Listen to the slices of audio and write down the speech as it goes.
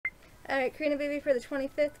Alright, Karina baby, for the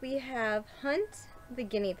 25th we have Hunt the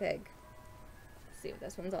Guinea Pig. Let's see what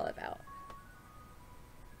this one's all about.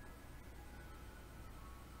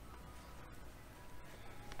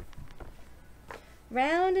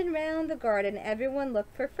 Round and round the garden everyone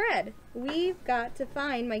looked for Fred. We've got to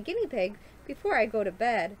find my guinea pig before I go to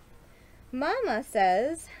bed. Mama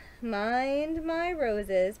says, mind my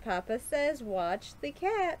roses. Papa says, watch the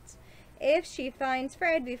cat. If she finds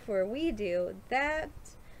Fred before we do, that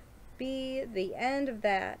be the end of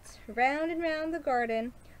that. Round and round the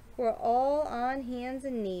garden, we're all on hands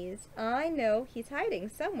and knees. I know he's hiding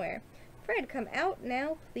somewhere. Fred, come out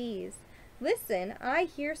now, please. Listen, I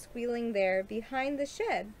hear squealing there behind the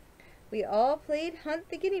shed. We all played Hunt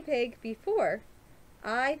the Guinea Pig before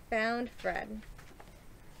I found Fred.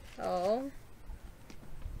 Oh.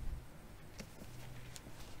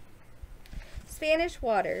 Spanish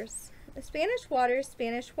waters. Spanish waters,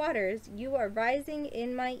 Spanish waters, you are rising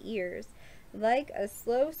in my ears like a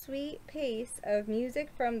slow, sweet pace of music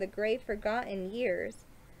from the gray forgotten years,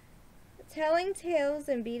 telling tales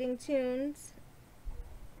and beating tunes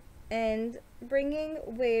and bringing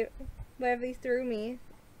wavy through me.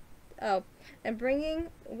 Oh, and bringing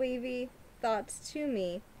wavy thoughts to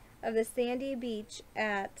me of the sandy beach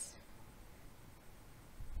at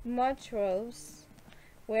Montrose,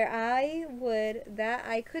 where I would that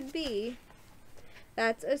I could be.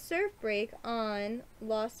 That's a surf break on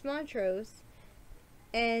Lost Montrose,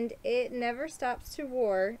 and it never stops to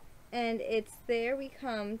roar, and it's there we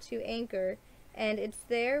come to anchor, and it's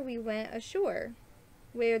there we went ashore,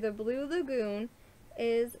 where the blue lagoon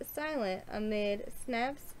is silent amid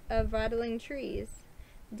snaps of rattling trees,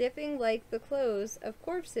 dipping like the clothes of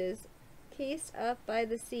corpses cased up by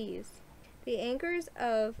the seas. The anchors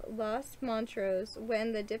of Lost Montrose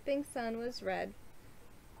when the dipping sun was red,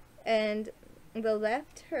 and the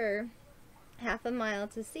left her half a mile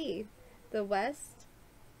to sea, the west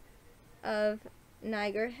of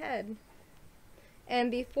Niger Head. And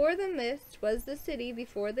before the mist was the city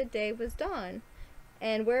before the day was dawn,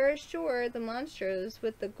 and we're ashore the Montrose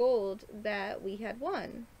with the gold that we had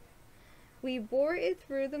won. We bore it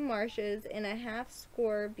through the marshes in a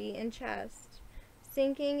half-score beaten chest,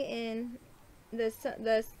 sinking in the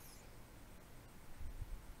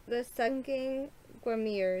sunken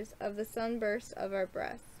glimmers of the sunburst of our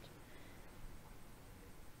breast,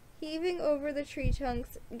 heaving over the tree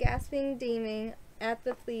trunks, gasping, deeming at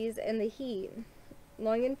the fleas and the heat,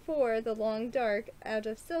 longing for the long dark out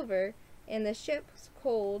of silver in the ship's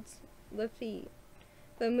cold Lafitte.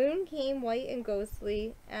 The moon came white and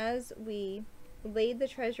ghostly as we laid the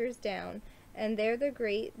treasures down, and there the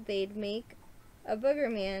great they'd make a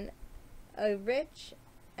boogerman a rich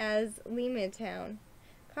as Lima town.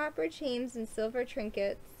 Copper chains and silver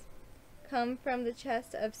trinkets come from the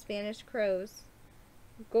chest of Spanish crows,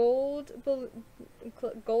 gold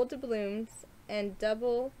doubloons and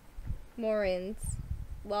double morins,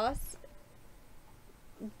 lost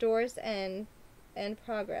doors and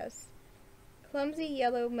progress, clumsy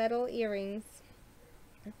yellow metal earrings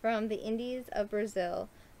from the Indies of Brazil,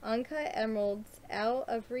 uncut emeralds out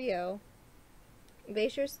of Rio,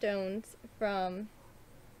 glacier stones from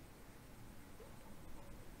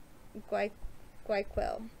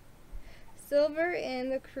Guayaquil, silver in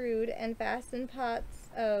the crude and fastened pots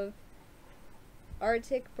of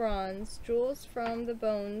Arctic bronze, jewels from the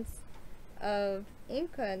bones of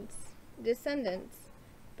Incans descendants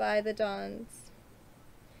by the dawns.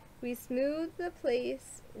 We smoothed the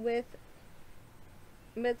place with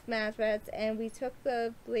matrats, and we took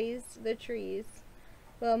the blazed the trees.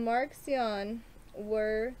 Well, marks yon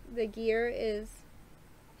where the gear is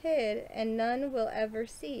hid, and none will ever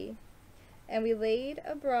see. And we laid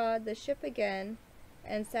abroad the ship again,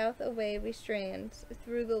 and south away we strand,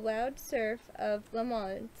 through the loud surf of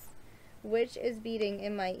Lamont, which is beating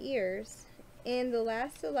in my ears. In the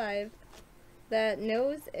last alive that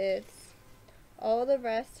knows it, all the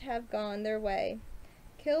rest have gone their way,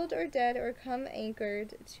 killed or dead or come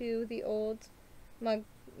anchored to the old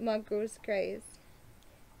Magus graves.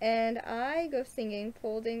 And I go singing,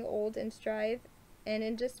 folding old in strife and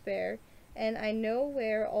in despair, and I know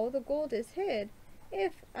where all the gold is hid,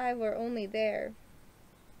 if I were only there.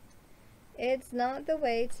 It's not the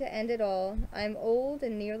way to end it all. I'm old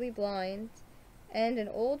and nearly blind, and an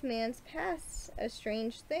old man's past a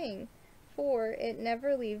strange thing, for it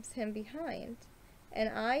never leaves him behind. And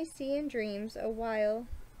I see in dreams a while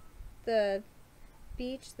the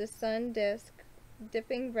beach, the sun disk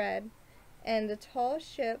dipping red, and the tall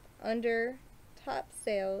ship under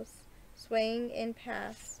topsails swaying in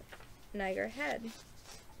past Niger Head.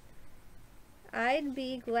 I'd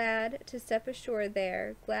be glad to step ashore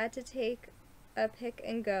there, glad to take a pick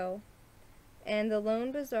and go, and the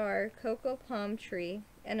lone bazaar cocoa palm tree,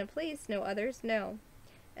 and a place no others know,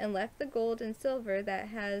 and left the gold and silver that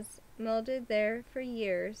has melded there for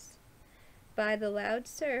years by the loud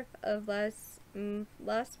surf of Las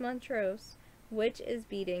Montrose, which is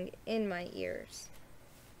beating in my ears.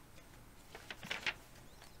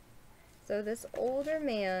 So this older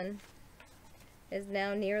man is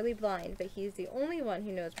now nearly blind, but he's the only one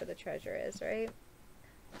who knows where the treasure is, right?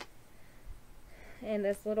 And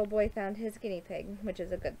this little boy found his guinea pig, which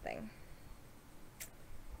is a good thing.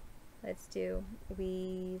 Let's do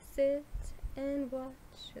We sit and watch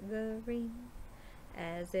the rain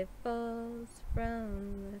as it falls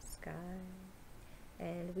from the sky,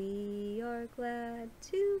 and we are glad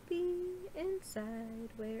to be inside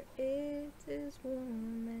where it is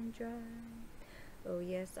warm and dry. Oh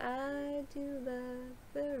yes, I do love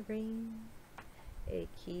the rain. It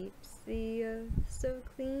keeps the earth so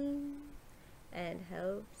clean and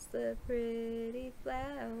helps the pretty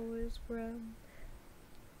flowers grow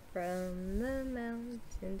from the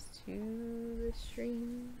mountains to the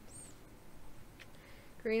streams.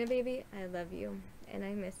 Karina, baby, I love you, and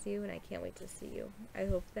I miss you, and I can't wait to see you. I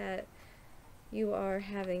hope that you are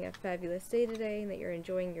having a fabulous day today, and that you're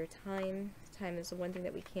enjoying your time. Time is the one thing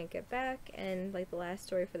that we can't get back, and like the last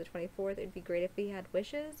story for the 24th, it'd be great if we had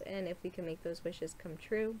wishes, and if we can make those wishes come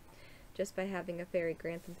true, just by having a fairy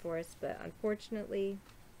grant them for us, but unfortunately,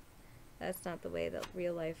 that's not the way that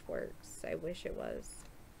real life works. I wish it was.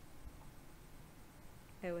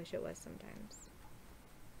 I wish it was sometimes.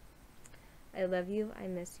 I love you, I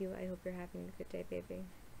miss you, I hope you're having a good day, baby.